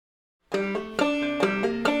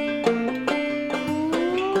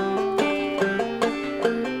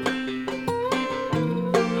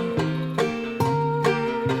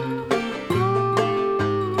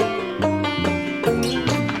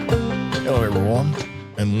everyone,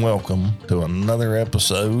 and welcome to another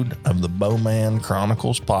episode of the Bowman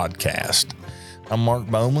Chronicles podcast. I'm Mark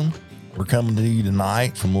Bowman. We're coming to you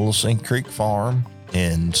tonight from Little Sink Creek Farm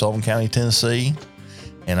in Sullivan County, Tennessee,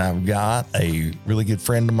 and I've got a really good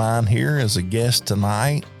friend of mine here as a guest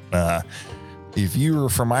tonight. If you are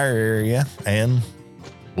from our area and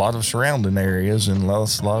a lot of surrounding areas and a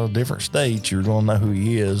lot of different states, you're going to know who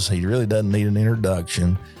he is. He really doesn't need an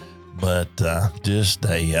introduction, but just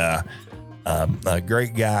a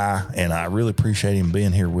great guy, and I really appreciate him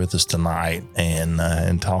being here with us tonight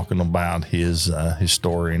and talking about his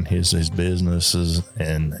story and his businesses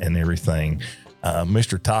and everything.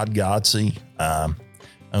 Mr. Todd Godsey,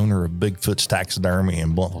 owner of Bigfoot's Taxidermy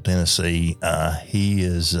in Bluntville, Tennessee. He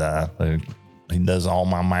does all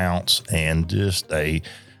my mounts and just a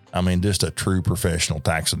true professional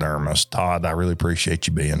taxidermist. Todd, I really appreciate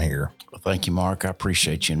you being here. Well, thank you, Mark. I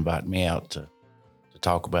appreciate you inviting me out to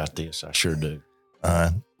talk about this. I sure do.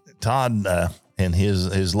 Todd and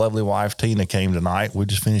his lovely wife, Tina, came tonight. We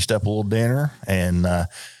just finished up a little dinner, and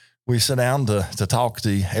we sat down to talk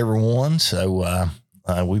to everyone. So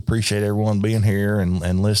we appreciate everyone being here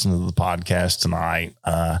and listening to the podcast tonight.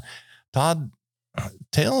 Todd,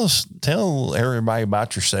 tell everybody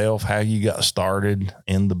about yourself, how you got started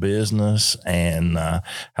in the business, and how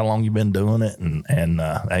long you've been doing it. And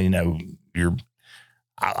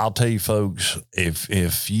I'll tell you folks,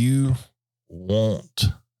 if you want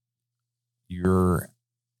your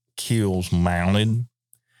kills mounted,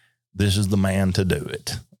 this is the man to do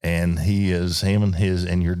it. And him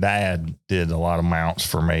and your dad did a lot of mounts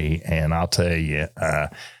for me. And I'll tell you,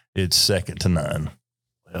 it's second to none.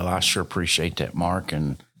 Well, I sure appreciate that, Mark.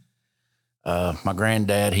 And my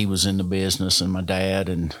granddad, he was in the business, and my dad,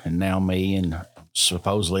 and now me, and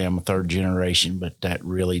supposedly I'm a third generation, but that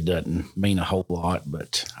really doesn't mean a whole lot.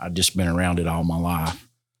 But I've just been around it all my life.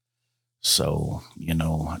 So,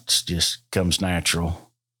 it just comes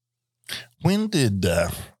natural. When did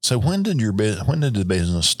the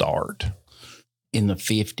business start? In the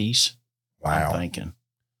 50s. Wow. I'm thinking.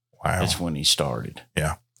 Wow. That's when he started.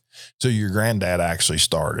 Yeah. So your granddad actually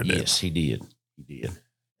started it. Yes, he did. He did.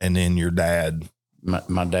 And then your dad.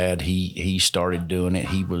 My dad, he started doing it.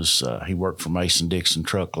 He worked for Mason-Dixon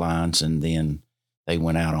Truck Lines, and then they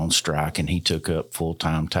went out on strike, and he took up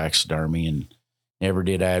full-time taxidermy and never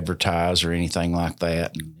did advertise or anything like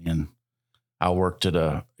that. And I worked at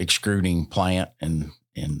a extruding plant, and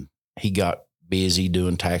he got busy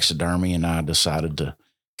doing taxidermy, and I decided to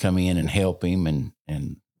come in and help him. And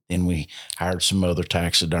then we hired some other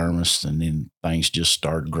taxidermists, and then things just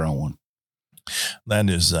started growing.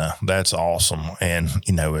 That's awesome. And,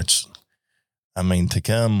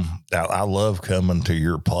 I love coming to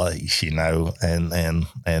your place,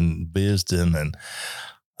 and visiting, and,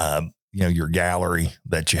 your gallery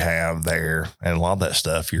that you have there, and a lot of that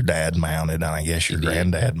stuff your dad mounted, and I guess your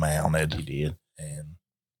granddad mounted. He did.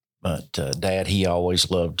 But Dad, he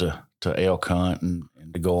always loved to elk hunt and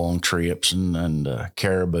to go on trips and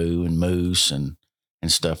caribou and moose and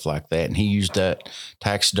stuff like that. And he used that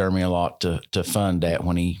taxidermy a lot to fund that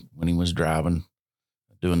when he was driving,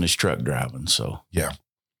 doing his truck driving. So, yeah.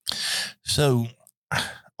 So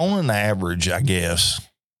on an average, I guess,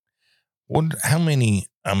 how many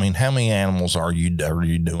animals are you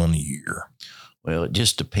doing a year? Well, it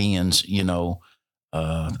just depends.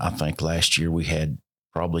 I think last year we had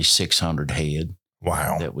probably 600 head.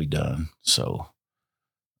 Wow. That we done. So,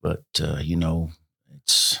 but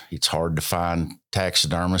it's hard to find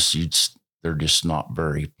taxidermists. They're just not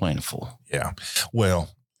very plentiful. Yeah. Well,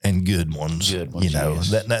 and good ones,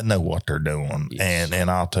 yes. that know what they're doing. Yes.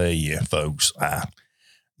 And I'll tell you, folks,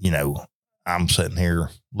 I'm sitting here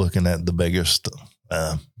looking at the biggest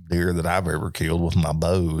deer that I've ever killed with my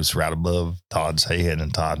bow. It's right above Todd's head,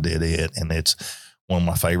 and Todd did it. And it's one of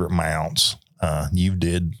my favorite mounts. You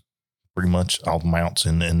did pretty much all the mounts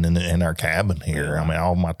in our cabin here. I mean,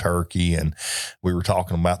 all my turkey, and we were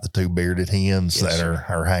talking about the two bearded hens that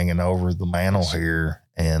are hanging over the mantle here.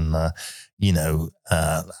 And,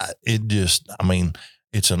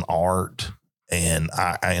 it's an art, and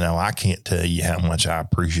I can't tell you how much I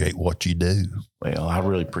appreciate what you do. Well, I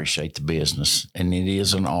really appreciate the business, and it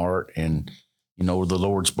is an art, and, the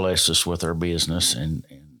Lord's blessed us with our business, and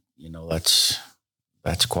that's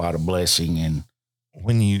quite a blessing. And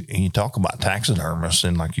when you talk about taxidermists,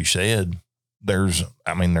 and like you said, there's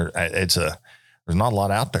not a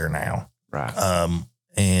lot out there now. Right.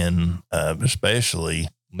 And especially,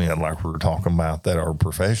 like we were talking about, that are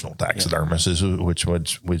professional taxidermists, which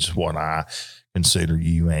is what I consider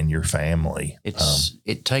you and your family.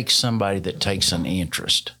 It takes somebody that takes an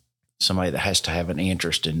interest, somebody that has to have an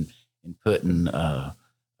interest in putting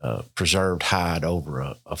preserved hide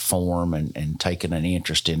over a form and taking an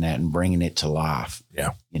interest in that and bringing it to life.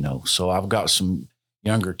 Yeah. So I've got some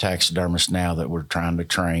younger taxidermists now that we're trying to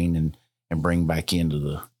train and bring back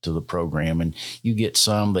into the program. And you get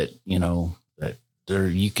some that, that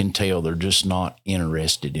you can tell they're just not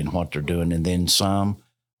interested in what they're doing. And then some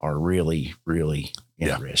are really, really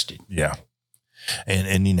interested. Yeah.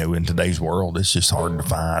 And in today's world, it's just hard to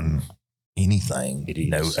find anything, it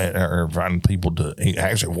is. or find people to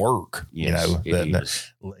actually work,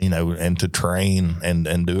 yes, and to train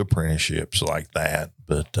and do apprenticeships like that.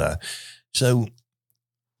 But, so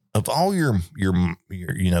of all your,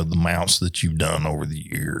 the mounts that you've done over the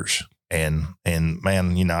years, and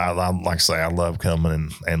man, I like I say, I love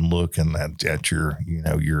coming and looking at your,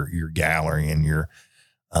 your gallery and your,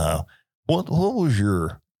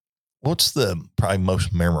 what's the probably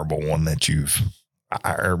most memorable one that you've,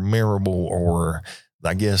 or memorable, or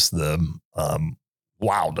I guess the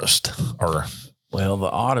wildest, or? Well, the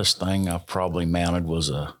oddest thing I've probably mounted was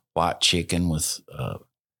a white chicken with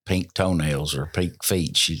pink toenails or pink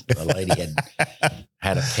feet. A lady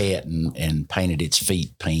had a pet and painted its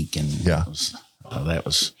feet pink, and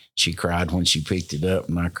she cried when she picked it up,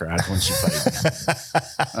 and I cried when she paid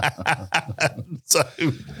me. So,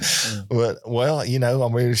 but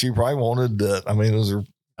she probably wanted to. It was her.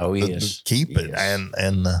 Oh yes, to keep it,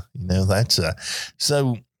 and that's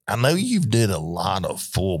so. I know you've did a lot of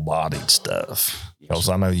full bodied stuff, because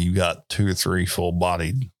I know you got 2 or 3 full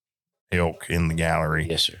bodied elk in the gallery.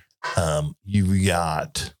 Yes, sir. You've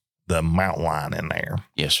got the mountain lion in there.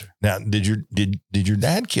 Yes, sir. Now, did your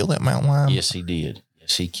dad kill that mountain lion? Yes, he did.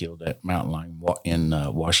 Yes, he killed that mountain lion in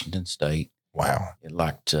Washington State. Wow. It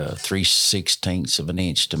lacked 3/16 of an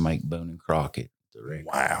inch to make Boone and Crockett the record.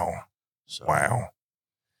 Wow. So, wow.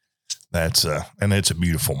 That's and it's a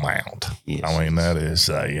beautiful mount. Yes, that is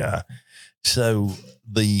so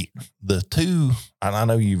the 2, I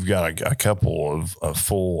know you've got a couple of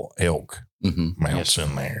full elk mounts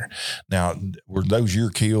in there. Now, were those your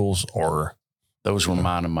kills, or? Those were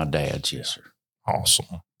mine and my dad's. Yes, sir.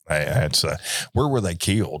 Awesome. That's where were they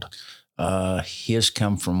killed? His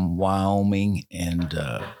come from Wyoming, and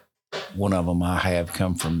one of them I have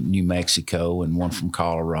come from New Mexico, and one from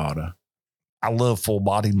Colorado. I love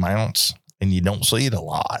full-bodied mounts, and you don't see it a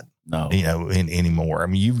lot. No, anymore.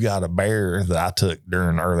 You've got a bear that I took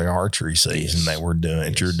during early archery season that we're doing.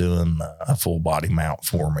 Yes. You're doing a full-body mount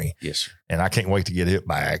for me. Yes, sir. And I can't wait to get it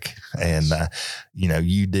back. And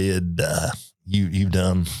you did. You've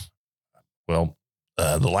done well.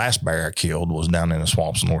 The last bear I killed was down in the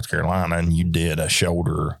swamps of North Carolina, and you did a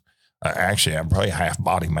shoulder. Actually, probably a half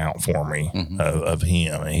body mount for me of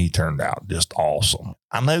him, and he turned out just awesome.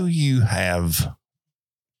 I know you have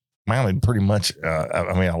mounted pretty much,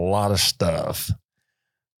 a lot of stuff,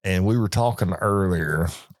 and we were talking earlier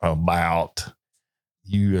about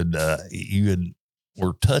you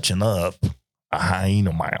were touching up a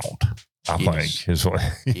hyena mount. I think is what.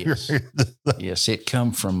 Yes. Yes, it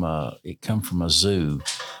come from a zoo,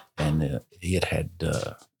 and it had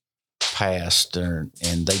passed, and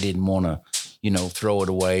they didn't want to, throw it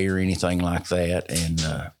away or anything like that,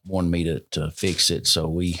 and wanted me to fix it. So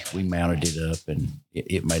we mounted it up, and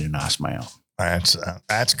it made a nice mount.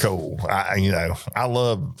 That's cool. I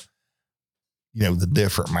love, the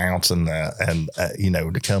different mounts and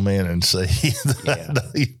to come in and see,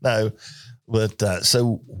 But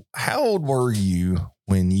so how old were you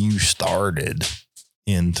when you started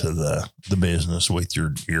into the business with your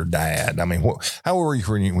dad? How old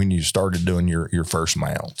were you when you started doing your first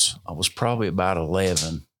mounts? I was probably about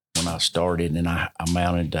 11 when I started, and I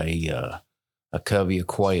mounted a covey of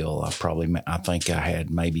quail. I think I had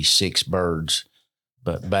maybe 6 birds,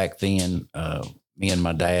 but back then, me and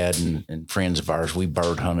my dad and friends of ours, we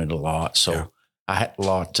bird hunted a lot. So I had a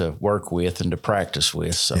lot to work with and to practice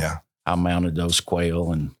with. So I mounted those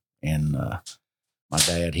quail, and my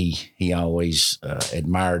dad, he always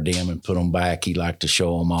admired them and put them back. He liked to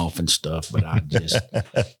show them off and stuff, but I just,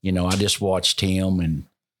 I just watched him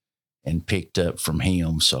and picked up from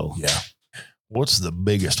him. So what's the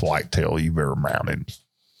biggest whitetail you've ever mounted?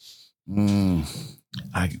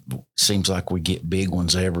 Seems like we get big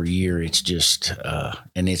ones every year. It's just,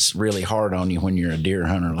 and it's really hard on you when you're a deer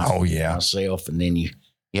hunter like myself, and then you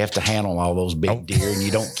have to handle all those big deer, and you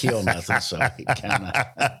don't kill nothing. So it kind of,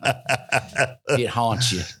 it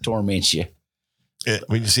haunts you, torments you.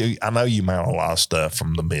 I know you mount a lot of stuff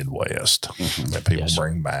from the Midwest that people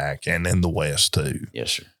bring back, and in the West too.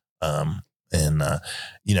 Yes, sir.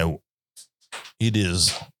 It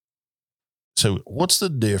is. So what's the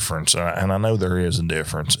difference? And I know there is a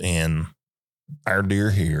difference in our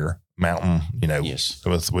deer here mountain, Yes.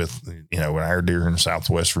 with our deer in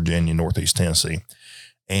Southwest Virginia, Northeast Tennessee.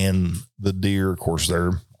 And the deer, of course,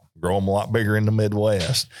 they're growing a lot bigger in the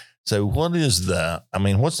Midwest. So what's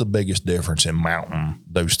the biggest difference in mounting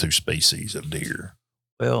those two species of deer?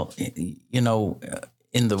 Well,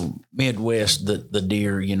 in the Midwest, the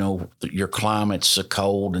deer, your climate's so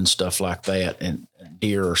cold and stuff like that, and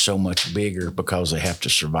deer are so much bigger because they have to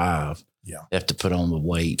survive. Yeah. They have to put on the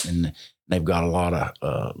weight, and they've got a lot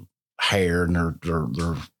of hair, and their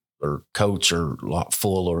coats are a lot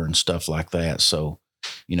fuller and stuff like that. So,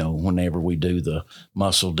 whenever we do the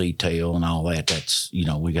muscle detail and all that, that's,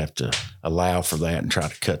 we have to allow for that and try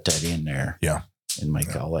to cut that in there. Yeah. And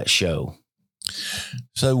make all that show.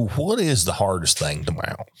 So what is the hardest thing to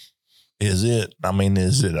mount? Is it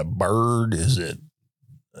a bird? Is it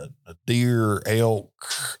a deer, elk?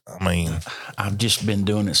 I've just been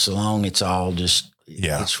doing it so long. It's all just,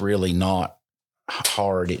 it's really not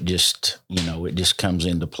hard. It just, it just comes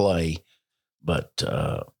into play. But,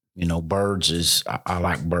 birds I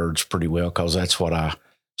like birds pretty well because that's what I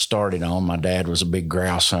started on. My dad was a big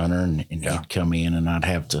grouse hunter, and he'd come in and I'd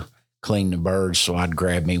have to clean the birds. So I'd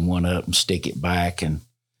grab me one up and stick it back and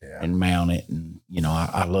mount it. And,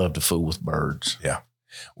 I love to fool with birds. Yeah.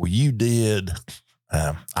 Well, you did.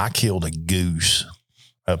 I killed a goose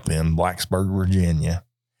up in Blacksburg, Virginia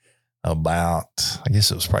about, I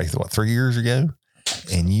guess it was probably 3 years ago.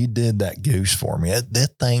 And you did that goose for me.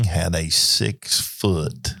 That thing had a 6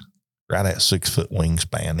 foot, right at 6 foot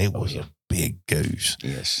wingspan. It was a big goose.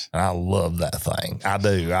 Yes. And I love that thing. I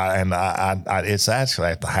do. It's actually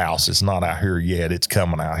at the house. It's not out here yet. It's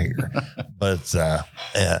coming out here. But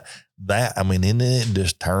and it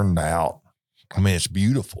just turned out, it's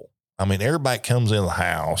beautiful. Everybody comes in the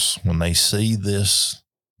house when they see this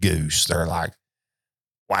goose, they're like,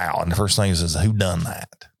 wow. And the first thing is, who done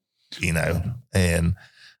that? And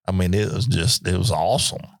it was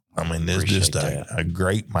awesome. It's just a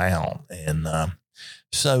great mount. And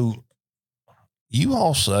so you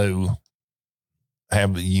also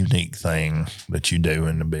have a unique thing that you do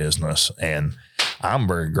in the business, and I'm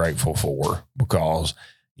very grateful for, because,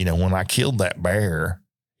 when I killed that bear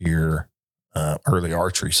here, early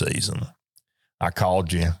archery season, I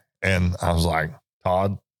called you and I was like,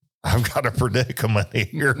 Todd, I've got a predicament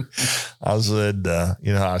here. I said,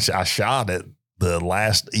 I shot it the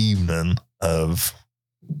last evening of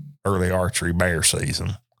early archery bear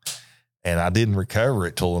season, and I didn't recover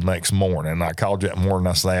it till the next morning. I called you that morning.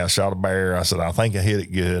 I said, I shot a bear. I said, I think I hit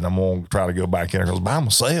it good. I'm going to try to go back in there, because by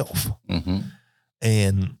myself. Mm-hmm.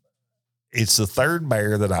 And it's the third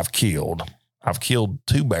bear that I've killed. I've killed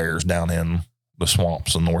 2 bears down in the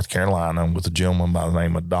swamps of North Carolina with a gentleman by the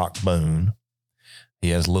name of Doc Boone. He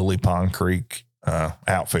has Lily Pond Creek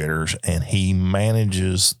Outfitters, and he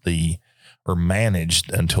managed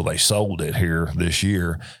until they sold it here this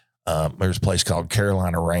year. There's a place called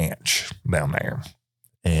Carolina Ranch down there,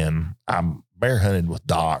 and I'm bear hunted with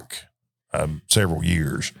Doc several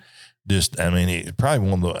years. He's probably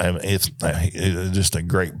one of the, it's just a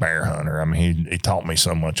great bear hunter. He taught me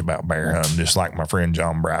so much about bear hunting, just like my friend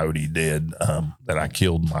John Brody did, that I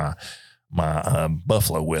killed my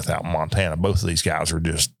buffalo with out in Montana. Both of these guys are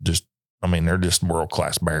just they're just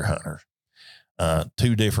world-class bear hunters.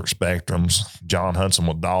 2 different spectrums. John hunts them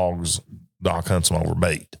with dogs. Doc hunts them over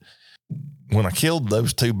bait. When I killed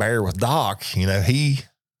those 2 bear with Doc, he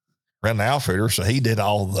ran the outfitter, so he did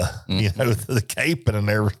all the, the caping and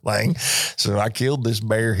everything. So I killed this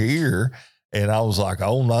bear here, and I was like,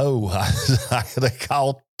 oh no, I had to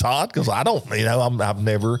call Todd, because I don't, I've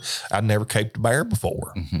never caped a bear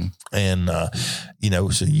before. Mm-hmm. And,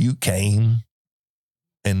 so you came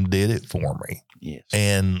and did it for me. Yes.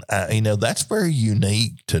 And, that's very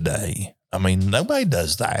unique today. Nobody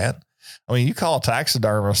does that. You call a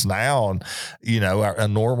taxidermist now and, a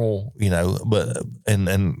normal, they'll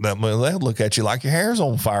look at you like your hair's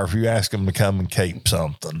on fire if you ask them to come and cape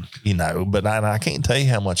something, but I can't tell you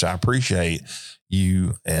how much I appreciate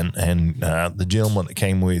you and the gentleman that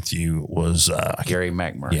came with you was, Gary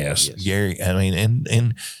McMurray. Yes, Gary.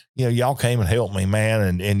 And y'all came and helped me,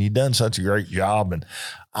 man. And you done such a great job. And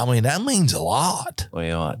that means a lot.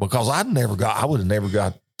 Well, because I would have never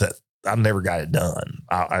got that. I never got it done.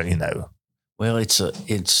 Well, it's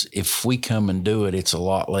if we come and do it, it's a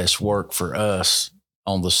lot less work for us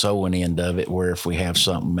on the sewing end of it, where if we have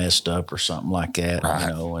something messed up or something like that,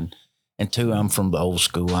 right. And 2, I'm from the old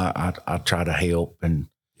school. I try to help and,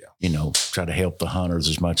 try to help the hunters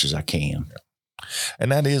as much as I can. Yeah.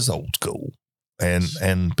 And that is old school,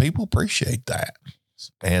 and people appreciate that.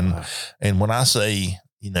 And when I say,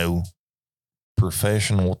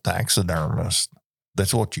 professional taxidermist,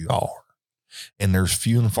 that's what you are. And there's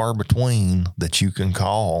few and far between that you can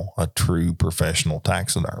call a true professional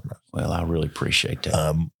taxidermist. Well, I really appreciate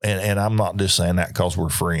that. And I'm not just saying that because we're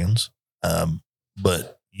friends.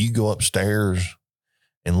 But you go upstairs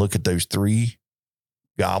and look at those 3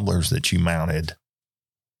 gobblers that you mounted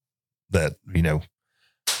that,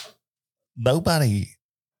 nobody,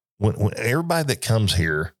 when everybody that comes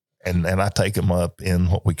here and I take them up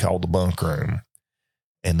in what we call the bunk room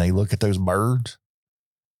and they look at those birds,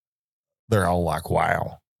 they're all like,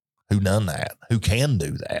 wow, who done that? Who can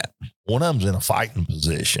do that? One of them's in a fighting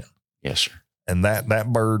position. Yes, sir. And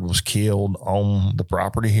that bird was killed on the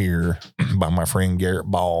property here by my friend Garrett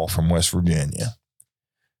Ball from West Virginia.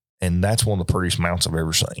 And that's one of the prettiest mounts I've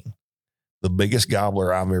ever seen. The biggest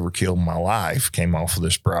gobbler I've ever killed in my life came off of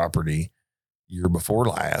this property year before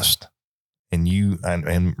last. And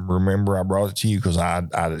and remember I brought it to you because I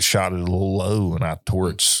shot it a little low and I tore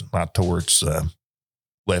its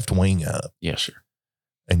left wing up. Yes, sir.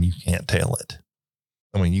 And you can't tell it.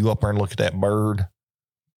 I mean, you go up there and look at that bird,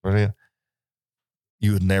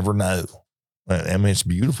 you would never know. I mean, it's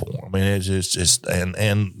beautiful. I mean, it's just,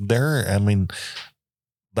 and there, I mean,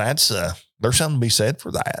 that's, there's something to be said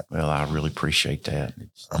for that. Well, I really appreciate that.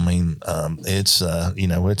 I mean, it's,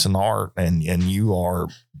 it's an art and you are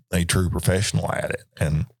a true professional at it.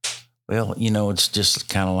 And well, it's just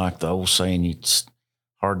kind of like the old saying, it's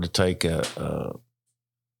hard to take a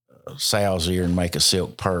sow's ear and make a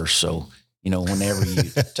silk purse. So, whenever you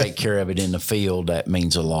take care of it in the field, that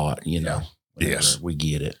means a lot, Yes. We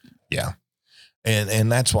get it. Yeah.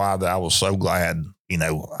 And that's why I was so glad, you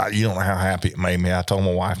don't know how happy it made me. I told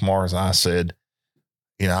my wife, Mars, I said,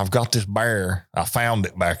 I've got this bear. I found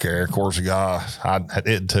it back there. Of course,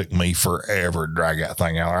 it took me forever to drag that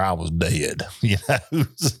thing out. I was dead,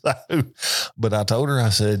 So, but I told her, I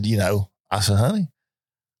said, honey,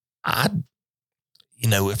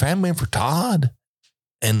 if it hadn't been for Todd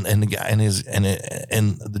and the guy and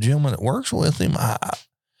the gentleman that works with him, I'd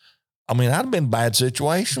have been in a bad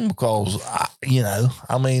situation because, you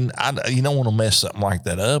don't want to mess something like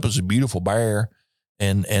that up. It's a beautiful bear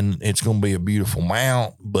and it's going to be a beautiful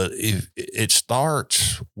mount, but if it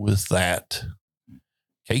starts with that,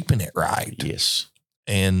 keeping it right. Yes.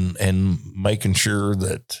 And making sure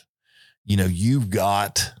that, you've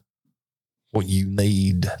got what you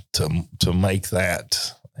need to make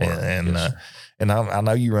that. And I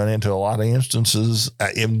know you run into a lot of instances,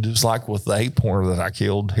 just like with the 8-pointer that I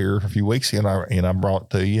killed here a few weeks ago, and I brought it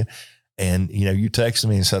to you. And, you texted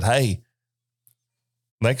me and said, hey,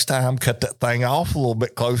 next time cut that thing off a little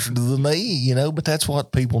bit closer to the knee, but that's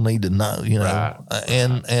what people need to know, Right.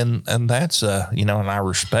 And that's, and I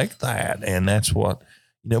respect that. And that's what,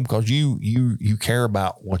 because you care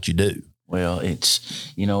about what you do. Well,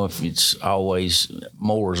 it's, if it's always,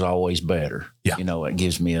 more is always better. Yeah. It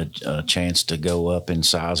gives me a chance to go up in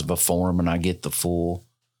size of a form and I get the full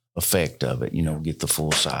effect of it, get the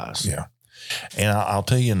full size. Yeah. And I'll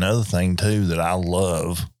tell you another thing too, that I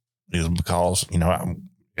love is because,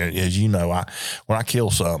 as you know, when I kill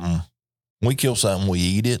something, we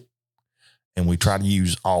eat it and we try to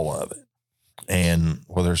use all of it. And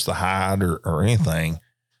whether it's the hide or anything,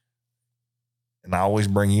 and I always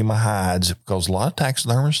bring you my hides because a lot of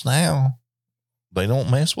taxidermists now, they don't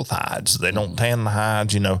mess with hides. They don't tan the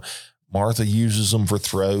hides. Martha uses them for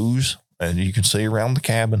throws. And you can see around the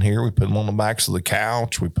cabin here, we put them on the backs of the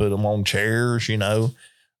couch. We put them on chairs,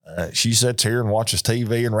 she sits here and watches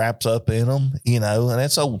TV and wraps up in them, and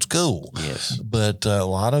that's old school. Yes. But a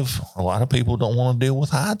lot of people don't want to deal with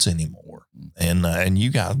hides anymore. And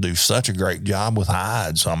you guys do such a great job with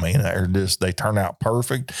hides. I mean, they turn out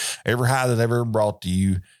perfect. Every hide that I've ever brought to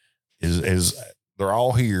you is they're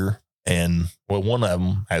all here. And one of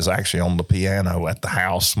them is actually on the piano at the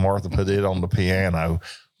house. Martha put it on the piano,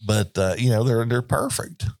 but they're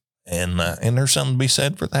perfect. And there's something to be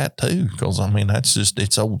said for that too. Cause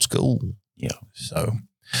it's old school. Yeah. So,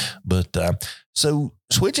 but, so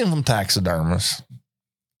switching from taxidermist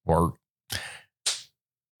work,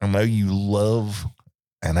 I know you love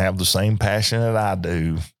and have the same passion that I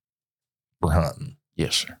do for hunting.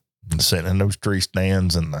 Yes, sir. And sitting in those tree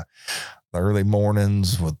stands in the early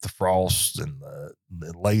mornings with the frost and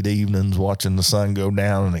the late evenings watching the sun go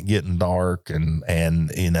down and it getting dark. And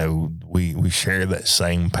we share that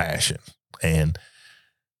same passion. And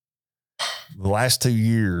the last 2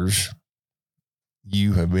 years,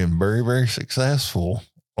 you have been very, very successful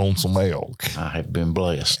on some elk. I have been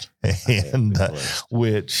blessed. And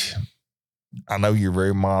which I know you're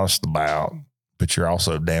very modest about, but you're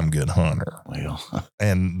also a damn good hunter. Well,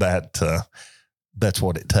 and that that's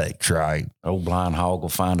what it takes, right? Old blind hog will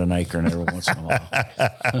find an acorn every once in a while.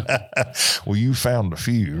 Well, you found a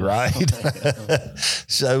few, right?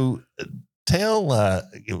 So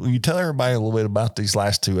will you tell everybody a little bit about these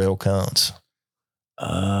last 2 elk hunts?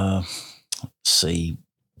 See,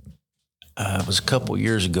 it was a couple of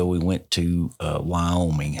years ago. We went to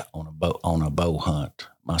Wyoming on a bow hunt.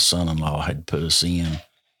 My son-in-law had put us in,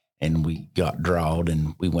 and we got drawed,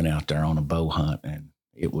 and we went out there on a bow hunt, and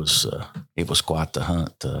it was quite the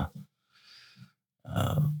hunt.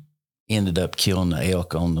 Ended up killing the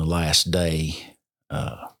elk on the last day.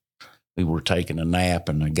 We were taking a nap,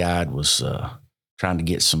 and the guide was trying to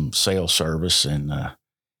get some cell service, and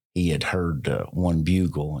he had heard one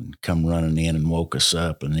bugle and come running in and woke us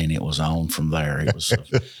up, and then it was on from there. It was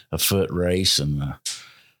a foot race, and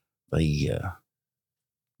the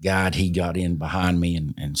guide, he got in behind me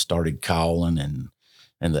and started calling, and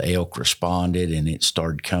the elk responded, and it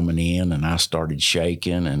started coming in, and I started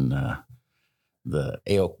shaking, and the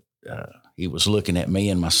elk, he was looking at me,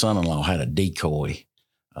 and my son-in-law had a decoy,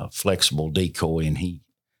 a flexible decoy, and he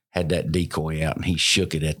had that decoy out, and he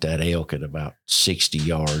shook it at that elk at about 60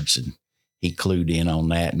 yards, and he clued in on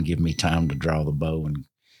that and give me time to draw the bow and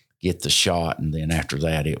get the shot. And then after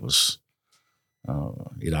that, it was,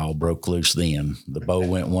 it all broke loose then. The bow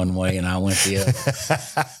went one way and I went the other.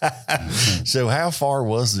 So how far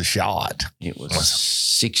was the shot? It was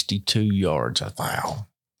 62 yards, I think. Wow.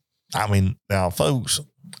 I mean, now, folks,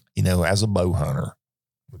 as a bow hunter,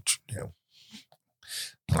 which,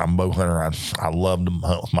 I'm a bow hunter. I love to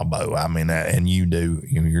hunt with my bow. I mean, and you do.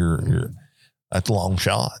 You're that's a long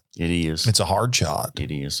shot. It is. It's a hard shot.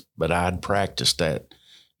 It is. But I'd practiced that.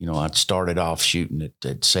 I'd started off shooting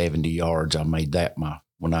at 70 yards. I made that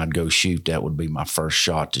when I'd go shoot, that would be my first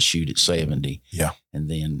shot to shoot at 70. Yeah. And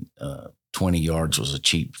then 20 yards was a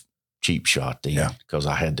cheap shot then because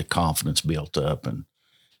I had the confidence built up and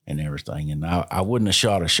everything. And I wouldn't have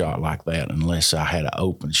shot a shot like that unless I had an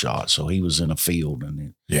open shot. So he was in a field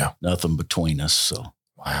and nothing between us. So,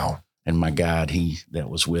 wow. And my guide, that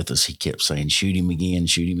was with us, he kept saying, shoot him again.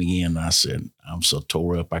 And I said, I'm so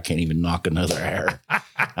tore up, I can't even knock another hair.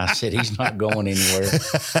 I said, he's not going anywhere.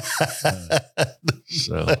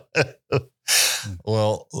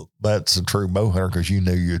 Well, that's a true bow hunter because you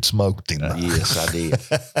knew you'd smoked him. Yes,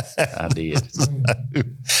 I did.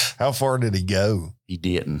 How far did he go? He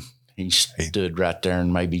didn't. He stood right there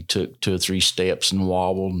and maybe took 2 or 3 steps and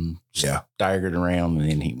wobbled and staggered around, and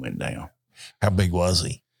then he went down. How big was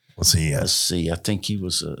he? What's he at? Let's see. I think he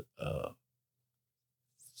was a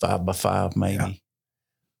 5x5 maybe. Yeah.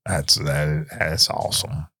 That's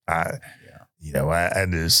awesome. That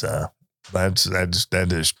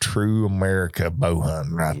is true America bow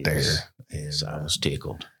hunting right there. Yes, I was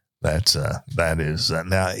tickled. That is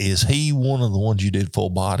now, is he one of the ones you did full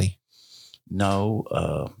body?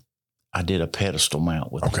 No, I did a pedestal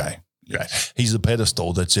mount with him. Okay. Yes. He's the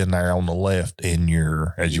pedestal that's in there on the left as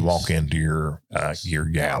you walk into your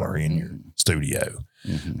gallery in your studio.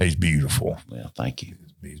 Mm-hmm. He's beautiful. Well, thank you.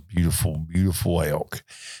 He's beautiful, beautiful elk.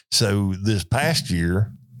 So this past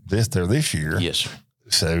year, this year. Yes, sir.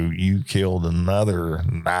 So you killed another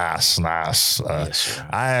nice. Yes,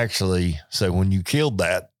 sir. So when you killed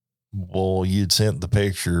that, you'd sent the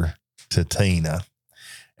picture to Tina,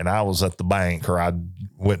 and I was at the bank, or I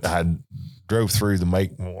drove through to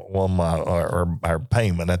make our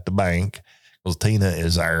payment at the bank, because Tina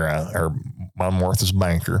is our Mom Martha's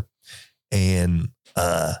banker, and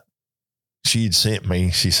she'd sent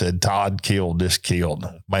me. She said, "Todd killed.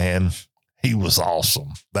 Man, he was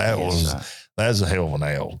awesome. That's a hell of an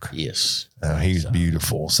elk." Yes, he's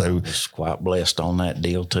beautiful. So I was quite blessed on that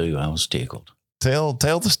deal too. I was tickled. Tell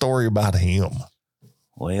the story about him.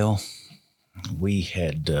 Well, we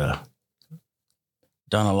had done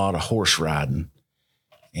a lot of horse riding,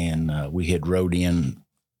 and we had rode in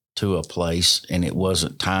to a place, and it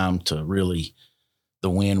wasn't time to really. The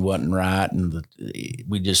wind wasn't right, and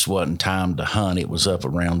we just wasn't time to hunt. It was up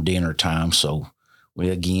around dinner time, so we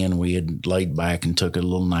had laid back and took a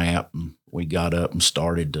little nap, and we got up and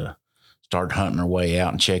started hunting our way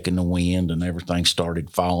out and checking the wind, and everything started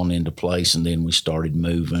falling into place, and then we started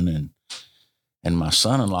moving, and my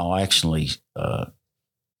son-in-law actually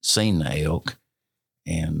seen the elk,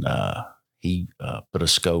 and he put a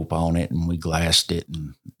scope on it, and we glassed it,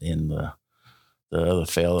 and then the other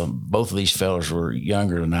fella, both of these fellas were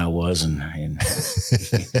younger than I was, and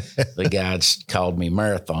the guy called me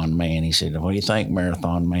Marathon Man. He said, "What do you think,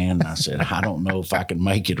 Marathon Man?" And I said, "I don't know if I can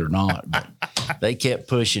make it or not." But they kept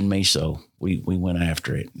pushing me, so we went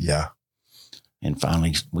after it. Yeah. And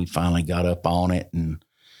we finally got up on it and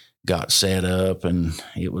got set up, and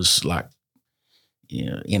it was like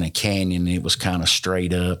in a canyon. It was kind of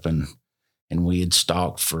straight up, and we had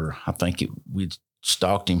stalked for, we'd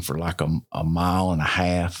stalked him for like a mile and a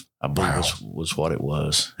half, I believe was what it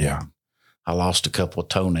was. Yeah. I lost a couple of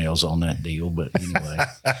toenails on that deal, but anyway,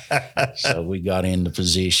 so we got into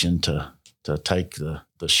position to take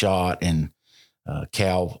the shot, and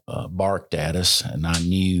Cal barked at us, and I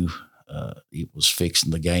knew the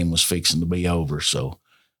game was fixing to be over. So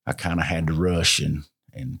I kind of had to rush and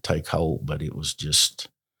take hold, but it was just,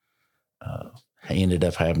 I ended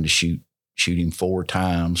up having to shoot him 4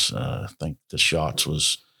 times. I think the shots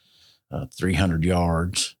was 300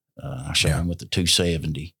 yards. I shot him with the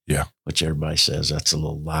 270. Yeah. Which everybody says that's a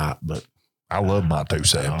little light, but I love my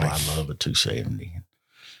 270. I love a 270.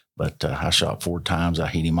 But I shot 4 times. I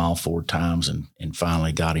hit him all 4 times and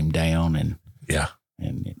finally got him down. And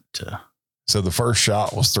so the first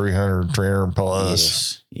shot was 300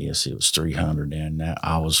 plus. Yes, it was 300. And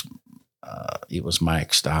it was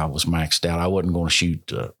maxed. I was maxed out. I wasn't going to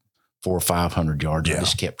shoot 400 or 500 yards. I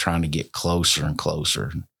just kept trying to get closer and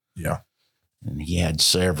closer. Yeah. And he had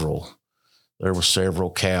there were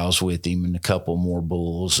several cows with him and a couple more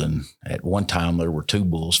bulls. And at one time there were 2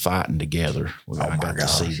 bulls fighting together. I got to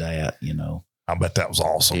see that, I bet that was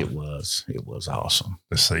awesome. It was awesome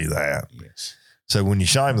to see that. Yes. So when you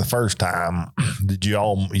shot him the first time, did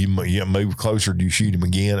you move closer? Did you shoot him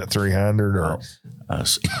again at 300 or? I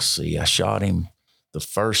shot him the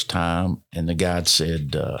first time and the guide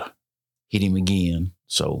said, hit him again.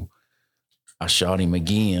 So I shot him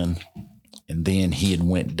again, and then he had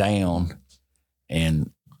went down,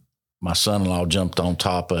 and my son-in-law jumped on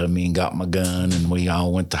top of me and got my gun, and we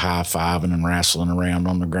all went to high-fiving and wrestling around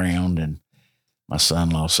on the ground. And my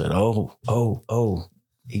son-in-law said, oh,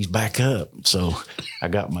 he's back up. So I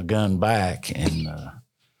got my gun back, and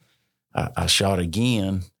I shot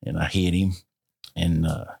again, and I hit him, and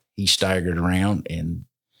he staggered around, and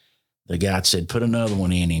the guy said, put another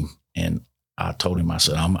one in him. And I told him, I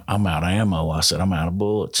said, I'm out of ammo. I said, I'm out of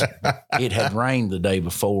bullets. It had rained the day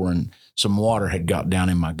before, and some water had got down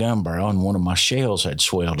in my gun barrel, and one of my shells had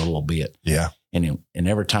swelled a little bit. Yeah. And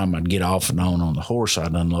every time I'd get off and on the horse,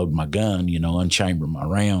 I'd unload my gun, unchamber my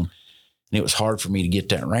round. And it was hard for me to get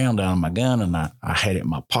that round out of my gun, and I had it in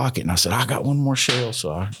my pocket, and I said, I got one more shell.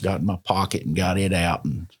 So I got in my pocket and got it out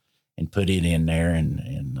and put it in there,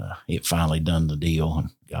 and it finally done the deal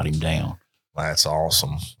and got him down. That's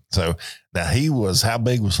awesome. So now how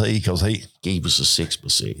big was he? Because he was a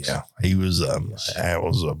 6x6. Yeah, he was. That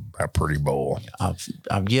was a pretty bull.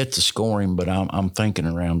 I've yet to score him, but I'm thinking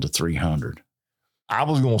around the 300. I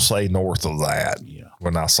was going to say north of that. Yeah.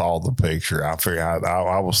 When I saw the picture, I figured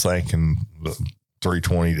I was thinking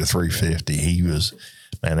 320 to 350. He was,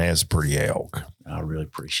 man, that's a pretty elk. I really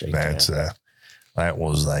appreciate that. That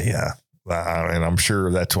was and I'm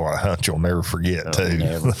sure that's what a hunt you'll never forget too.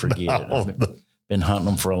 Never forget it. I've been hunting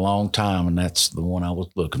them for a long time, and that's the one I was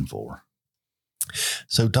looking for.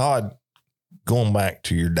 So Todd, going back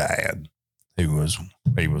to your dad, I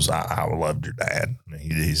loved your dad.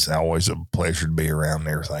 He's always a pleasure to be around and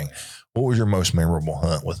everything. What was your most memorable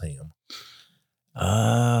hunt with him?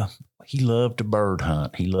 He loved to bird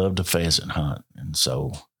hunt. He loved to pheasant hunt. And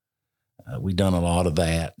so we done a lot of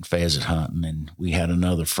that, pheasant hunting. And we had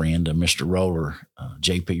another friend, Mr. Roller,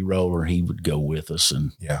 JP Roller. He would go with us,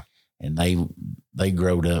 and they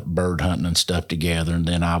growed up bird hunting and stuff together. And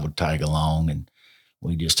then I would tag along, and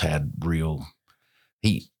we just had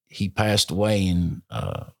he passed away in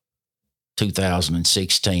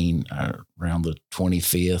 2016, around the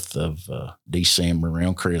 25th of December,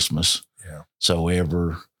 around Christmas. Yeah. So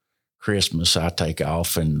every Christmas I take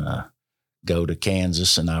off and go to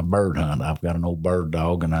Kansas, and I bird hunt. I've got an old bird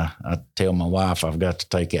dog, and I tell my wife I've got to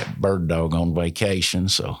take that bird dog on vacation.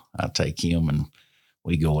 So I take him and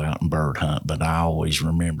we go out and bird hunt. But I always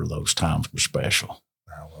remember those times were special.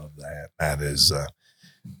 I love that. That is,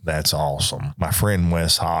 that's awesome. My friend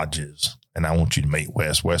Wes Hodges, and I want you to meet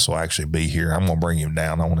Wes. Wes will actually be here. I'm going to bring him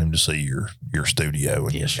down. I want him to see your studio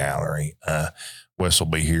and your gallery. Wes will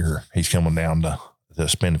be here. He's coming down to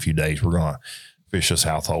spend a few days. We're going to fish at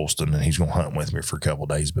South Holston, and he's going to hunt with me for a couple of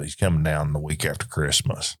days, but he's coming down the week after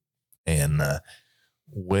Christmas. And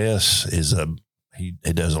Wes he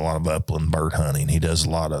does a lot of upland bird hunting. He does a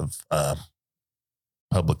lot of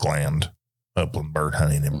public land upland bird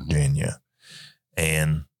hunting in Virginia.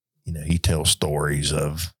 And, he tells stories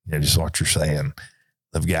of, just what you're saying,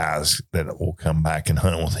 of guys that will come back and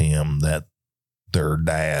hunt with him that their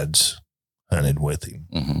dads hunted with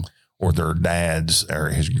him, or their dads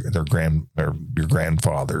or your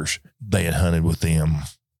grandfathers, they had hunted with them,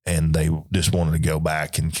 and they just wanted to go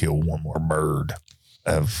back and kill one more bird.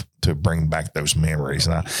 to bring back those memories.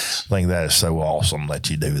 And I think that is so awesome that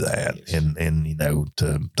you do that, and you know,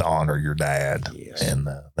 to honor your dad. Yes. And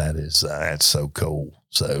that's so cool.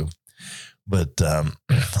 So, but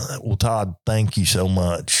well, Todd, thank you so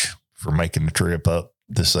much for making the trip up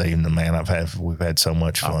this evening, man. We've had so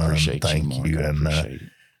much fun. I appreciate thank you. And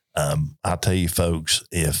I'll tell you folks,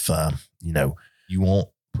 if you know, you want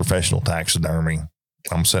professional taxidermy,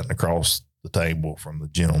 I'm sitting across the table from the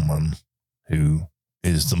gentleman who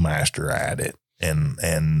is the master at it,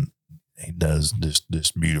 and he does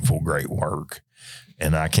this beautiful, great work.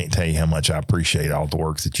 And I can't tell you how much I appreciate all the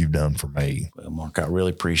work that you've done for me. Well, Mark, I really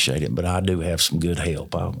appreciate it, but I do have some good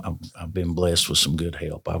help. I've been blessed with some good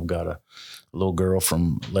help. I've got a little girl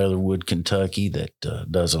from Leatherwood, Kentucky that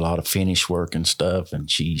does a lot of finish work and stuff, and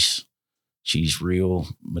she's real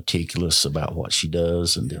meticulous about what she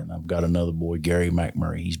does. And then I've got another boy, Gary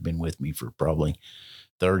McMurray. He's been with me for probably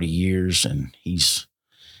 30 years, and he's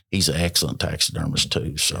an excellent taxidermist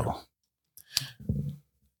too. So,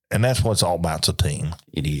 and that's what it's all about. It's a team.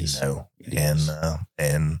 It is. You know?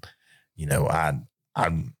 And you know, I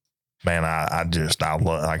love,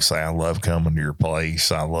 like I say, I love coming to your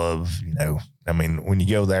place. I love, you know, I mean, when you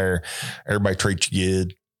go there, everybody treats you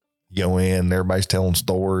good. You go in, everybody's telling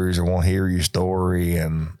stories or want to hear your story.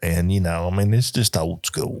 And, you know, I mean, it's just old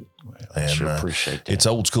school. Well, I sure appreciate that. It's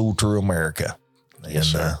old school, true America. Yes,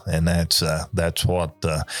 sir. And that's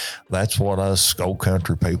what us old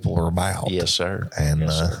country people are about. Yes, sir. And,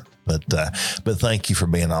 yes, sir. But thank you for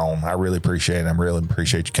being on. I really appreciate it. I really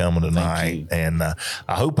appreciate you coming tonight. And I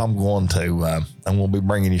hope I'm going to be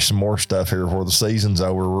bringing you some more stuff here before the season's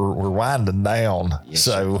over. We're winding down. Yes,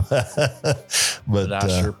 so, but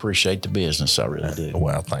I sure appreciate the business. I really do.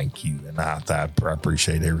 Well, thank you. And I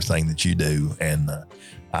appreciate everything that you do. And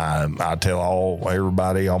I tell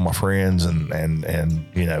everybody, all my friends, and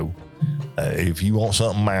you know, if you want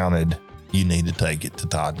something mounted, you need to take it to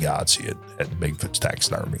Todd Godsey at Bigfoot's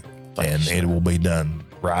Taxidermy. Thanks, it will be done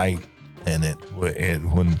right. And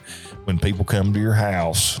when people come to your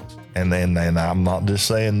house, and I'm not just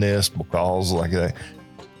saying this because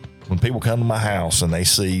when people come to my house and they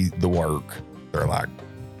see the work, they're like,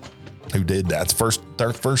 who did that?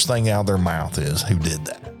 Their first thing out of their mouth is, who did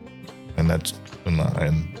that? And I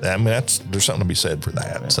mean, there's something to be said for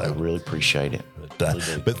that. Yeah, so I really appreciate it.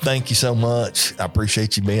 But thank you so much. I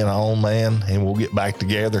appreciate you being on, man. And we'll get back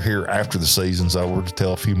together here after the season's over to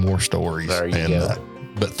tell a few more stories. There you go.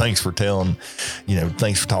 But thanks for talking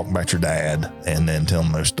about your dad and then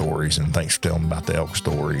telling those stories. And thanks for telling about the elk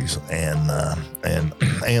stories and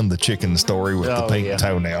the chicken story with the pink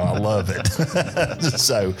toenail. I love it.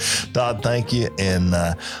 So, Todd, thank you. And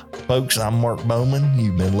folks, I'm Mark Bowman.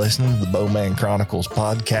 You've been listening to the Bowman Chronicles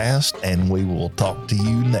podcast, and we will talk to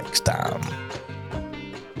you next time.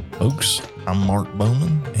 Folks, I'm Mark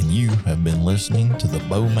Bowman, and you have been listening to the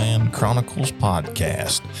Bowman Chronicles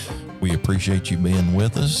podcast. We appreciate you being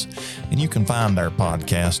with us, and you can find our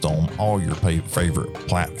podcast on all your favorite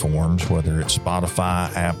platforms, whether it's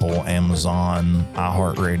Spotify, Apple, Amazon,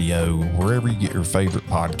 iHeartRadio, wherever you get your favorite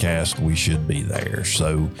podcast, we should be there.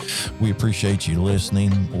 So we appreciate you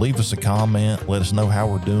listening. Leave us a comment. Let us know how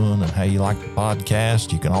we're doing and how you like the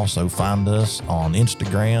podcast. You can also find us on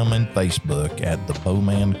Instagram and Facebook at the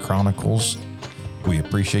Bowman Chronicles. We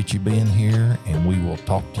appreciate you being here, and we will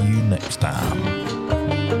talk to you next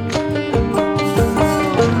time.